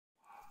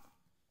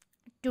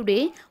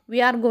Today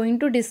we are going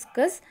to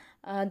discuss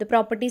the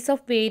properties of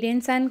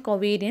variance and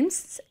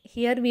covariance.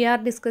 Here we are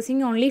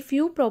discussing only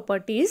few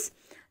properties.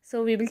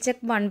 So we will check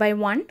one by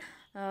one.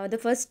 The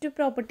first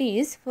property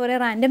is for a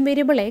random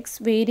variable x,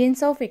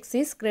 variance of x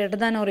is greater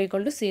than or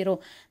equal to 0.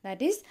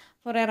 That is,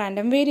 for a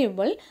random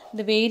variable,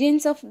 the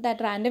variance of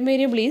that random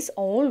variable is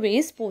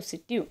always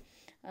positive.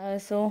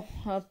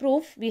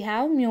 Proof, we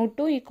have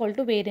mu2 equal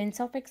to variance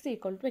of x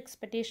equal to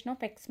expectation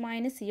of x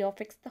minus e of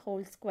x the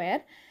whole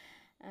square.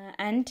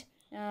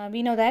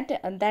 We know that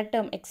that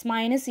term x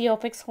minus e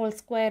of x whole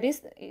square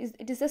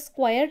is a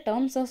square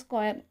term. So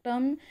square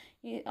term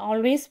is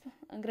always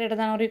greater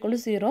than or equal to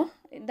 0.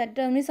 That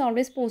term is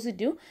always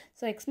positive.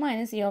 So x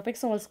minus e of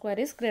x whole square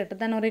is greater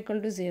than or equal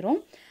to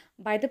 0.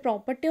 By the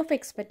property of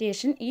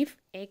expectation, if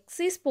x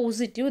is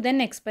positive,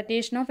 then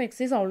expectation of x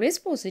is always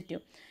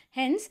positive.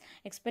 Hence,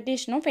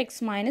 expectation of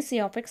x minus e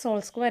of x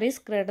whole square is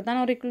greater than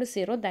or equal to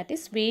 0. That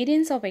is,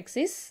 variance of x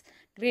is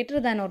greater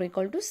than or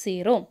equal to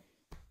 0.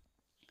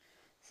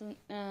 So,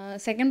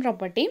 second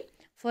property,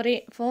 for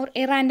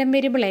a random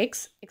variable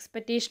x,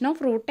 expectation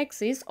of root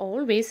x is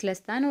always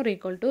less than or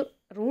equal to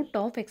root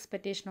of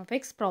expectation of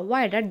x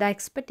provided the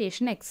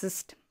expectation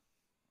exists.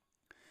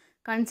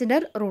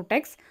 Consider root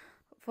x.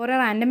 For a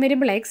random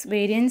variable x,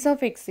 variance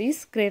of x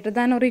is greater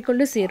than or equal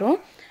to 0.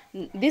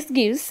 This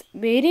gives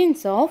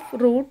variance of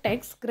root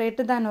x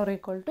greater than or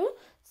equal to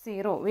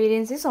 0.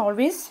 Variance is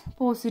always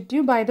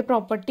positive by the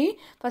property,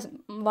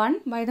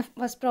 by the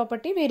first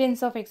property,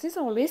 variance of x is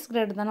always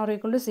greater than or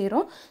equal to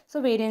 0.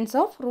 So, variance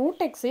of root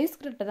x is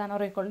greater than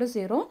or equal to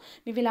 0.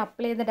 We will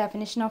apply the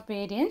definition of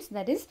variance,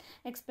 that is,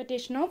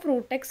 expectation of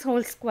root x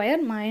whole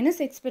square minus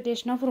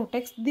expectation of root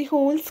x the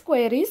whole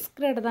square is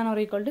greater than or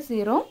equal to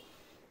 0.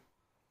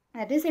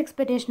 That is,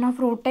 expectation of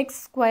root x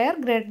square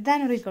greater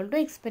than or equal to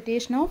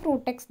expectation of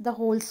root x the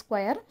whole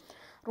square.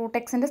 Root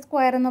x and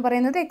square എന്ന്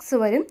പറയുന്നത് x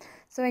വരും.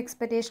 So,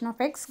 expectation of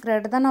x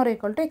greater than or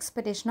equal to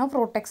expectation of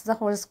root x the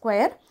whole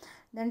square.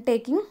 Then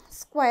taking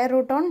square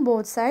root on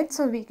both sides,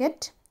 so we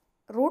get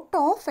root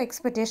of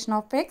expectation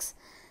of x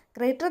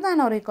greater than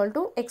or equal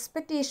to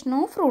expectation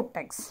of root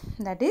x.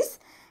 That is,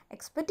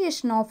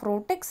 expectation of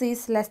root x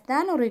is less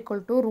than or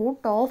equal to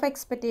root of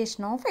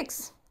expectation of x.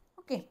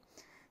 Okay.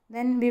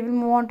 Then we will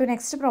move on to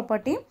next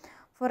property.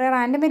 For a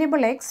random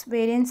variable x,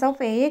 variance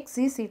of ax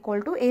is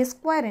equal to a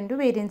square into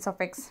variance of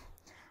x.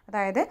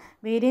 അതായത്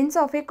variance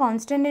of a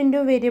constant into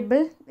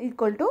variable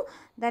equal to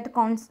that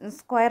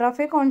square of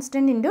a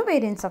constant into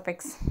variance of x.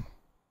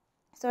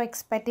 So,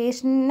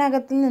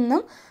 expectationനകത്തിൽ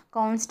നിന്നും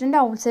constant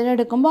outside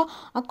എടുക്കുമ്പോൾ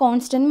ആ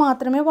constant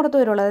മാത്രമേ പുറത്ത്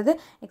വരുള്ളൂ. അതായത്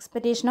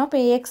expectation of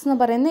A X എന്ന്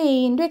പറയുന്നത് A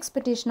into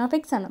expectation of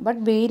X ആണ്.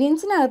 ബട്ട്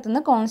വേരിയൻസിനകത്ത്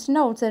നിന്ന്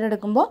കോൺസ്റ്റൻറ്റ് ഔട്ട്സൈഡ്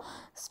എടുക്കുമ്പോൾ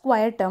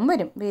സ്ക്വയർ ടേം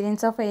വരും.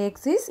 Variance of A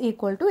X is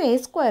equal to A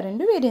square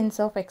into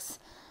variance of X.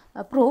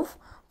 Proof,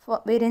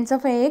 variance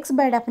of A X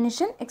by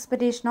definition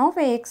expectation of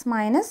A X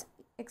minus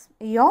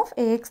e of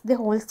ax the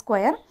whole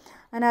square.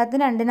 അതിനകത്ത്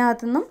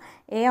രണ്ടിനകത്തു നിന്നും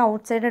A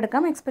outside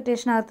എടുക്കാം,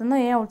 എക്സ്പെക്റ്റേഷനകത്തു നിന്നും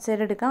A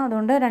outside എടുക്കാം.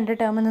 അതുകൊണ്ട് രണ്ട്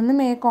ടേമിൽ നിന്നും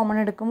A common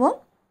എടുക്കുമ്പോൾ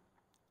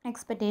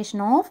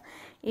expectation of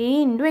A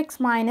into X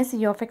minus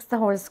E of X the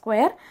whole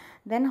square.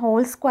 Then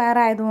whole square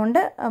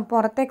ആയതുകൊണ്ട്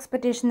പുറത്തെ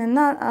എക്സ്പെക്റ്റേഷനിൽ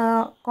നിന്ന്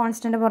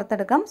constant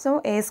പുറത്തെടുക്കാം. So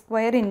A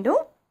square into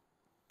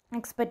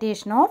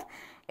expectation of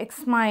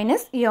X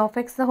minus E of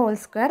X the whole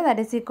square,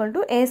 that is equal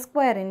to A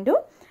square into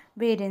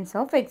variance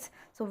of x.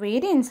 So,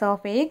 variance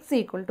of ax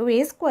equal to a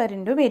square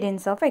into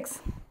variance of x.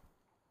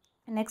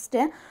 Next,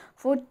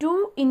 for two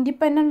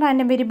independent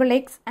random variable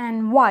x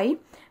and y,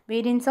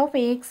 variance of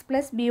ax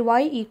plus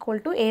by equal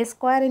to a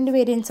square into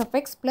variance of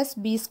x plus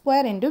b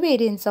square into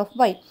variance of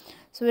y.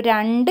 So,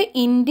 രണ്ട്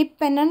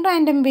independent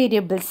random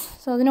variables.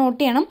 So അത്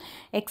not ചെയ്യണം.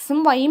 എക്സും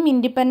വൈയും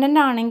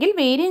independent ആണെങ്കിൽ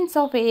variance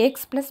of A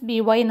X plus B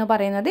Y എന്ന്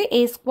പറയുന്നത്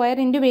A square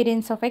into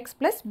variance of X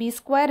plus B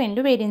square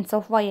into variance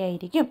of Y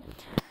ആയിരിക്കും.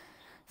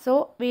 So,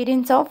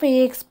 variance of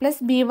ax plus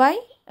by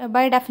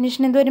by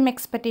definition എന്ത് വരും?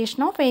 expectation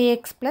of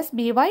ax plus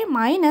by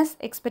minus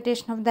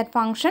expectation of that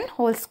function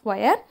whole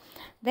square.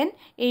 Then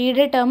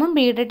എയുടെ ടേമും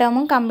ബിയുടെ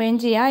ടേമും combine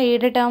ചെയ്യുക.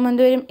 എയുടെ term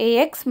എന്ത് വരും? A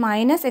X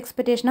minus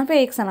expectation of A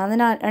X ആണ്.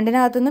 അതിന്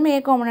രണ്ടിനകത്തു നിന്നും എ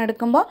കോമൺ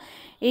എടുക്കുമ്പോൾ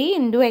A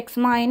into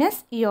X minus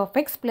E of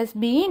X plus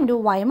B into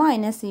Y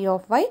minus E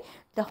of why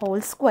the whole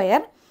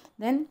square.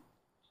 Then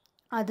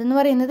അതെന്ന്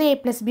പറയുന്നത് A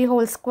plus B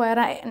whole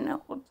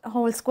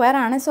square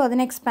ആണ്. So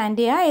അതിനെ expand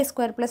ചെയ്യുക. A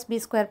square plus B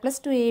square plus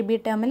two A B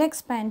ടേമിൽ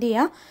expand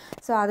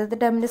ചെയ്യുക. So ആദ്യത്തെ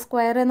ടേമിൻ്റെ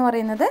square എന്ന്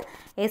പറയുന്നത്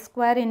A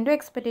square into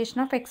expectation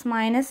of X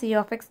minus E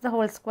of X the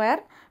whole square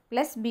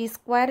plus B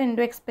square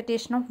into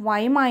expectation of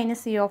Y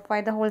minus E of why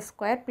the whole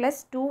square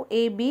plus two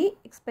A B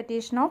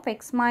expectation of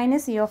X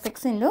minus E of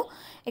X into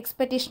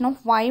expectation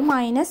of Y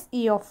minus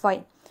E of Y.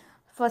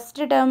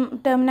 First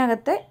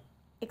ടേമിനകത്ത്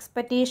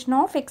expectation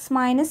of X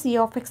minus E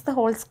of X the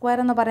whole square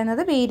എന്ന്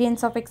പറയുന്നത്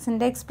variance of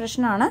എക്സിൻ്റെ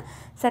എക്സ്പ്രഷനാണ്.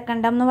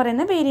 Second term എന്ന്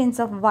പറയുന്നത് variance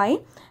of Y.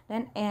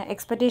 Then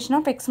expectation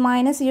of X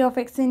minus E of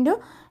X into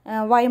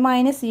Y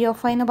minus E of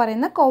Y എന്ന്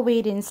പറയുന്ന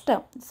covariance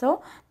term. So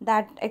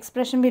that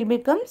expression will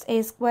becomes A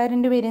square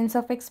into variance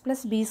of X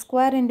plus B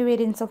square into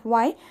variance of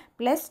Y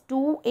plus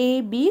two A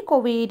B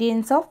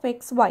covariance of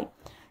X Y.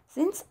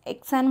 Since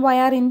x and y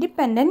are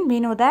independent, we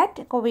know that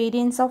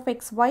covariance of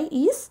xy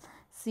is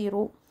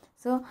 0.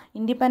 So,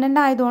 independent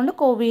ആയതുകൊണ്ട്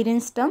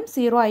covariance term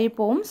 0 ആയി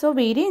പോകും. So,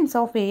 variance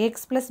of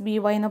ax plus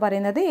by എന്ന്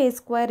പറയുന്നത് a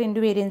square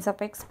into variance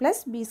of x plus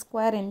b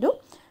square into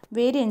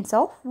variance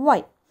of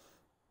y.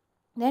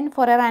 Then,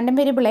 for a random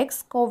variable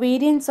x,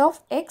 covariance of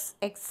x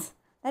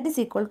that is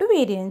equal to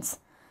variance.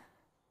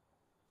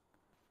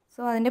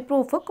 So, അതിൻ്റെ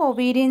proof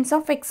covariance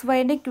of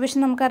xyയുടെ equation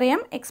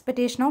നമുക്കറിയാം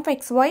expectation of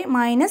xy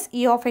minus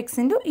e of x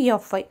into e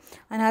of y.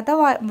 അതിനകത്ത്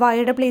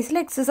yയുടെ പ്ലേസിൽ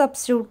x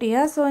substitute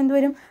ചെയ്യുക. So എന്ത്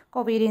വരും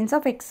covariance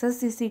of x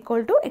is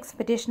equal to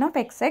expectation of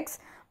xx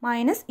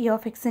minus e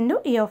of x into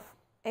e of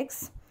x.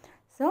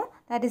 So,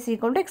 that is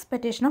equal to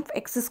expectation of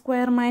x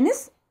square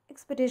minus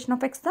expectation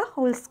of x the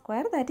whole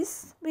square, that is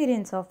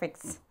variance of x.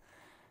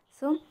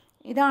 So,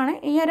 ഇതാണ്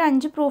ഈ ഒരു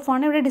 5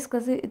 പ്രൂഫാണ് ഇവിടെ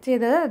discuss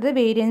ചെയ്തത്. അത്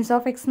variance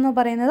of X എന്ന്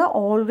പറയുന്നത്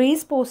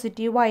always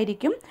positive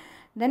ആയിരിക്കും.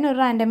 Then ഒരു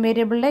റാൻഡം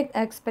വേരിയബിളിൻ്റെ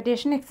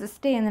എക്സ്പെക്റ്റേഷൻ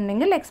എക്സിസ്റ്റ്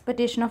ചെയ്യുന്നുണ്ടെങ്കിൽ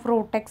expectation of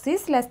root X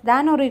is less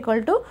than or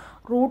equal to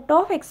root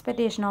of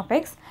expectation of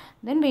X.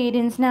 Then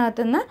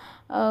വേരിയൻസിനകത്തുനിന്ന്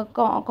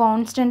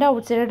constant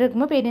out side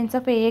എടുക്കുമ്പോൾ വേരിയൻസ്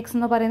ഓഫ് എ എക്സ്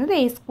എന്ന് പറയുന്നത്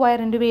A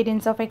square into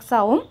variance of X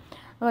ആവും.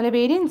 അതുപോലെ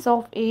variance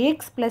of A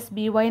X plus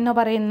B Y എന്ന്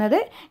പറയുന്നത്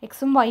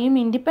എക്സും വൈയും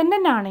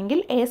independent ആണെങ്കിൽ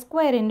A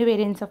square into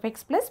variance of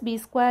X plus B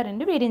square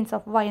into variance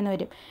of Y എന്ന്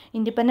വരും.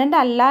 ഇൻഡിപെൻഡൻ്റ്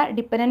അല്ല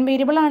ഡിപ്പെൻഡൻറ്റ്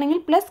വേരിയബിൾ ആണെങ്കിൽ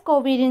പ്ലസ്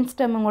കോവേരിയൻസ്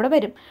ടേമും കൂടെ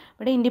വരും.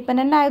 ഇവിടെ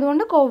ഇൻഡിപെൻഡൻ്റ്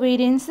ആയതുകൊണ്ട്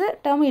കോവേരിയൻസ്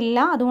ടേം ഇല്ല,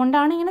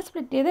 അതുകൊണ്ടാണ് ഇങ്ങനെ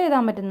സ്പ്ലിറ്റ് ചെയ്ത്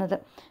എഴുതാൻ പറ്റുന്നത്.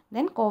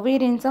 Then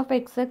covariance of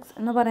X X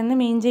എന്ന് പറയുന്നത്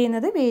മീൻ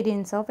ചെയ്യുന്നത്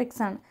വേരിയൻസ് ഓഫ്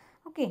എക്സ് ആണ്.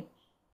 ഓക്കെ.